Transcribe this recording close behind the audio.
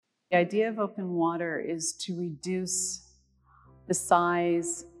The idea of open water is to reduce the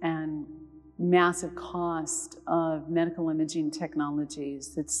size and massive cost of medical imaging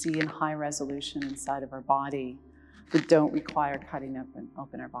technologies that see in high resolution inside of our body that don't require cutting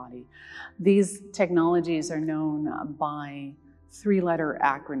open our body. These technologies are known by three-letter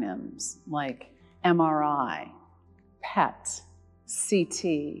acronyms like MRI, PET,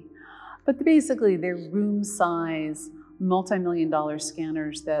 CT, but basically they're room-size, multi-million-dollar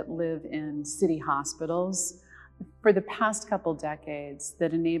scanners that live in city hospitals for the past couple decades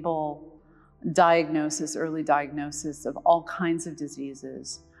that enable diagnosis, early diagnosis of all kinds of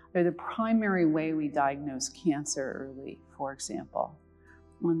diseases. They're the primary way we diagnose cancer early, for example.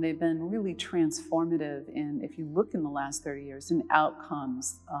 And they've been really transformative in, if you look in the last 30 years, in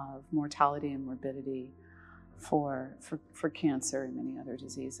outcomes of mortality and morbidity for cancer and many other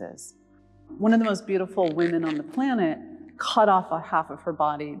diseases. One of the most beautiful women on the planet cut off a half of her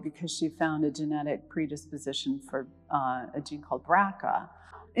body because she found a genetic predisposition for a gene called BRCA.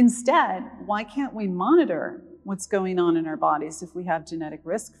 Instead, why can't we monitor what's going on in our bodies if we have genetic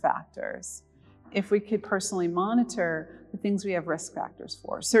risk factors? If we could personally monitor the things we have risk factors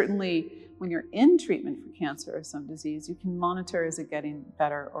for. Certainly, when you're in treatment for cancer or some disease, you can monitor, is it getting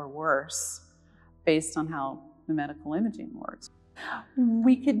better or worse based on how the medical imaging works.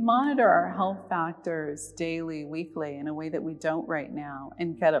 We could monitor our health factors daily, weekly, in a way that we don't right now,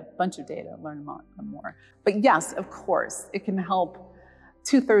 and get a bunch of data, learn more. But yes, of course, it can help.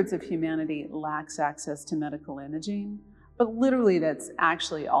 2/3 of humanity lacks access to medical imaging, but literally that's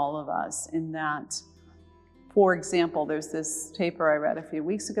actually all of us in that, for example, there's this paper I read a few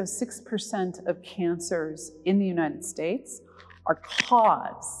weeks ago, 6% of cancers in the United States are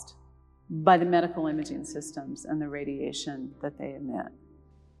caused by the medical imaging systems and the radiation that they emit.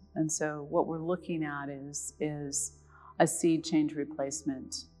 And so what we're looking at is a seed change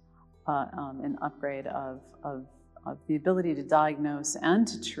replacement, an upgrade of the ability to diagnose and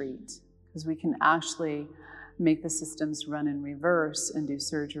to treat, because we can actually make the systems run in reverse and do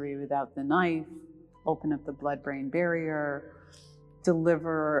surgery without the knife, open up the blood-brain barrier,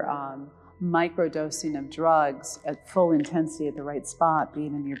 deliver microdosing of drugs at full intensity at the right spot, be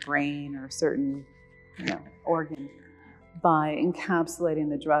it in your brain or a certain organ, by encapsulating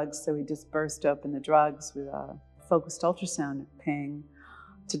the drugs. So we just burst open the drugs with a focused ultrasound ping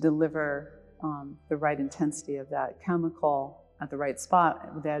to deliver the right intensity of that chemical at the right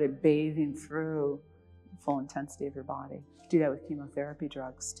spot without it bathing through the full intensity of your body. Do that with chemotherapy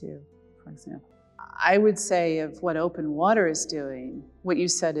drugs too, for example. I would say of what open water is doing, what you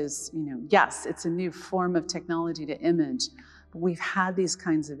said is, yes, it's a new form of technology to image, but we've had these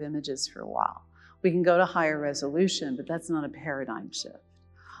kinds of images for a while. We can go to higher resolution, but that's not a paradigm shift.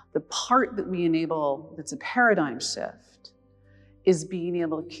 The part that we enable that's a paradigm shift is being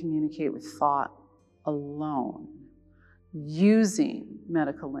able to communicate with thought alone, using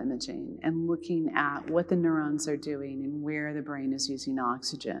medical imaging and looking at what the neurons are doing and where the brain is using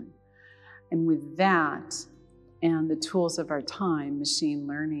oxygen. And with that, and the tools of our time, machine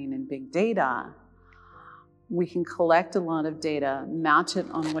learning and big data, we can collect a lot of data, match it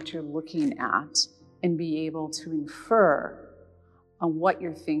on what you're looking at, and be able to infer on what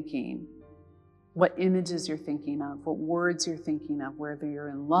you're thinking, what images you're thinking of, what words you're thinking of, whether you're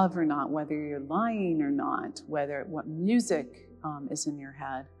in love or not, whether you're lying or not, what music is in your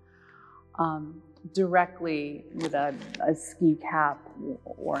head. Directly with a ski cap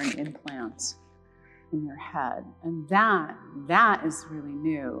or an implant in your head. And that is really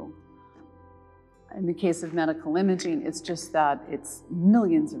new. In the case of medical imaging, it's just that it's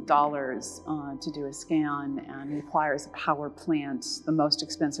millions of dollars to do a scan and requires a power plant, the most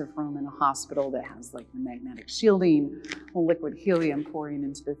expensive room in a hospital that has like the magnetic shielding, liquid helium pouring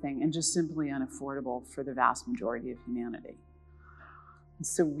into the thing, and just simply unaffordable for the vast majority of humanity.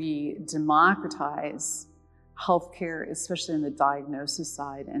 So we democratize healthcare, especially in the diagnosis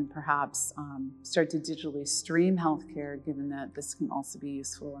side, and perhaps start to digitally stream healthcare, given that this can also be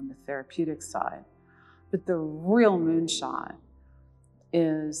useful on the therapeutic side. But the real moonshot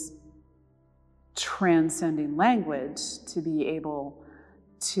is transcending language to be able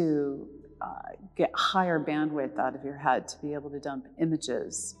to get higher bandwidth out of your head, to be able to dump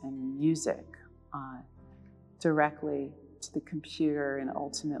images and music directly to the computer and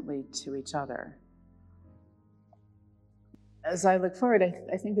ultimately to each other. As I look forward,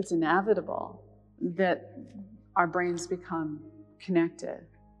 I think it's inevitable that our brains become connected,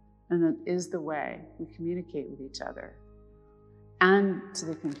 and that is the way we communicate with each other and to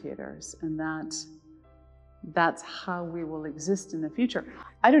the computers, and that's how we will exist in the future.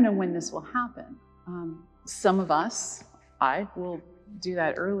 I don't know when this will happen. Some of us, I will do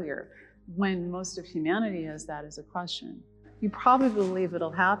that earlier, when most of humanity has that as a question. You probably believe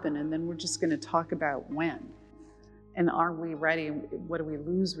it'll happen, and then we're just going to talk about when. And are we ready? What do we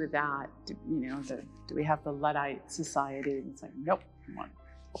lose with that? Do we have the Luddite society? It's like, nope, we want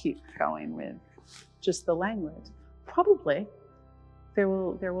to keep going with just the language. Probably. There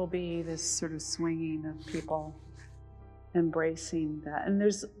will be this sort of swinging of people embracing that. And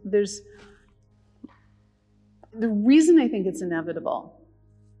there's the reason I think it's inevitable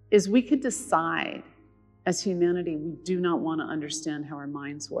is we could decide as humanity we do not want to understand how our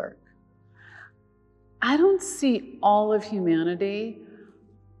minds work. I don't see all of humanity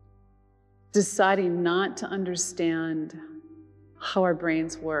deciding not to understand how our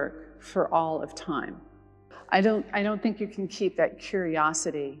brains work for all of time. I don't think you can keep that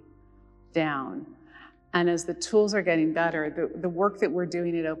curiosity down. And as the tools are getting better, the work that we're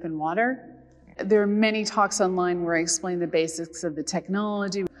doing at Open Water, there are many talks online where I explain the basics of the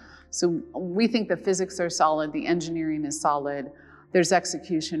technology. So we think the physics are solid, the engineering is solid, there's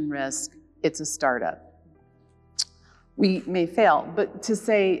execution risk, it's a startup. We may fail, but to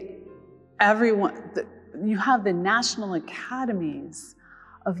say you have the national academies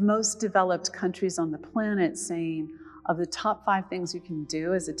of most developed countries on the planet saying, of the top 5 things you can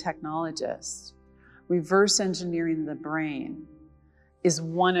do as a technologist, reverse engineering the brain is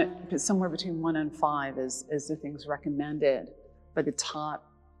somewhere between 1 and 5 is the things recommended by the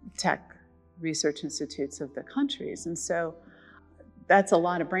top tech research institutes of the countries. And so that's a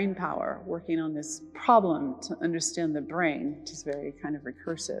lot of brain power working on this problem to understand the brain, which is very kind of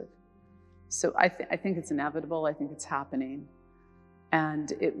recursive. So I think it's inevitable. I think it's happening.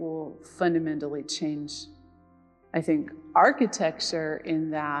 And it will fundamentally change, I think, architecture in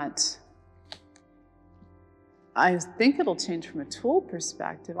that I think it'll change from a tool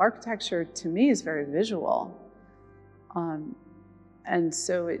perspective. Architecture, to me, is very visual. And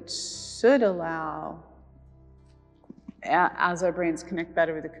so it should allow, as our brains connect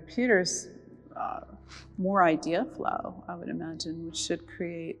better with the computers, more idea flow, I would imagine, which should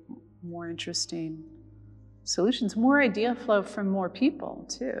create more interesting solutions, more idea flow from more people,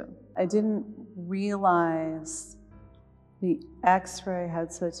 too. I didn't realize the X-ray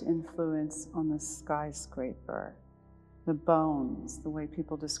had such influence on the skyscraper, the bones, the way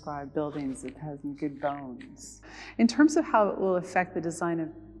people describe buildings that has good bones. In terms of how it will affect the design of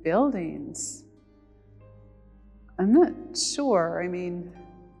buildings, I'm not sure. I mean,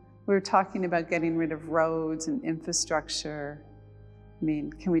 we were talking about getting rid of roads and infrastructure. I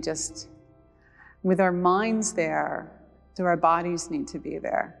mean, can we just, with our minds there, do our bodies need to be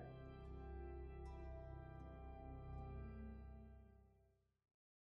there?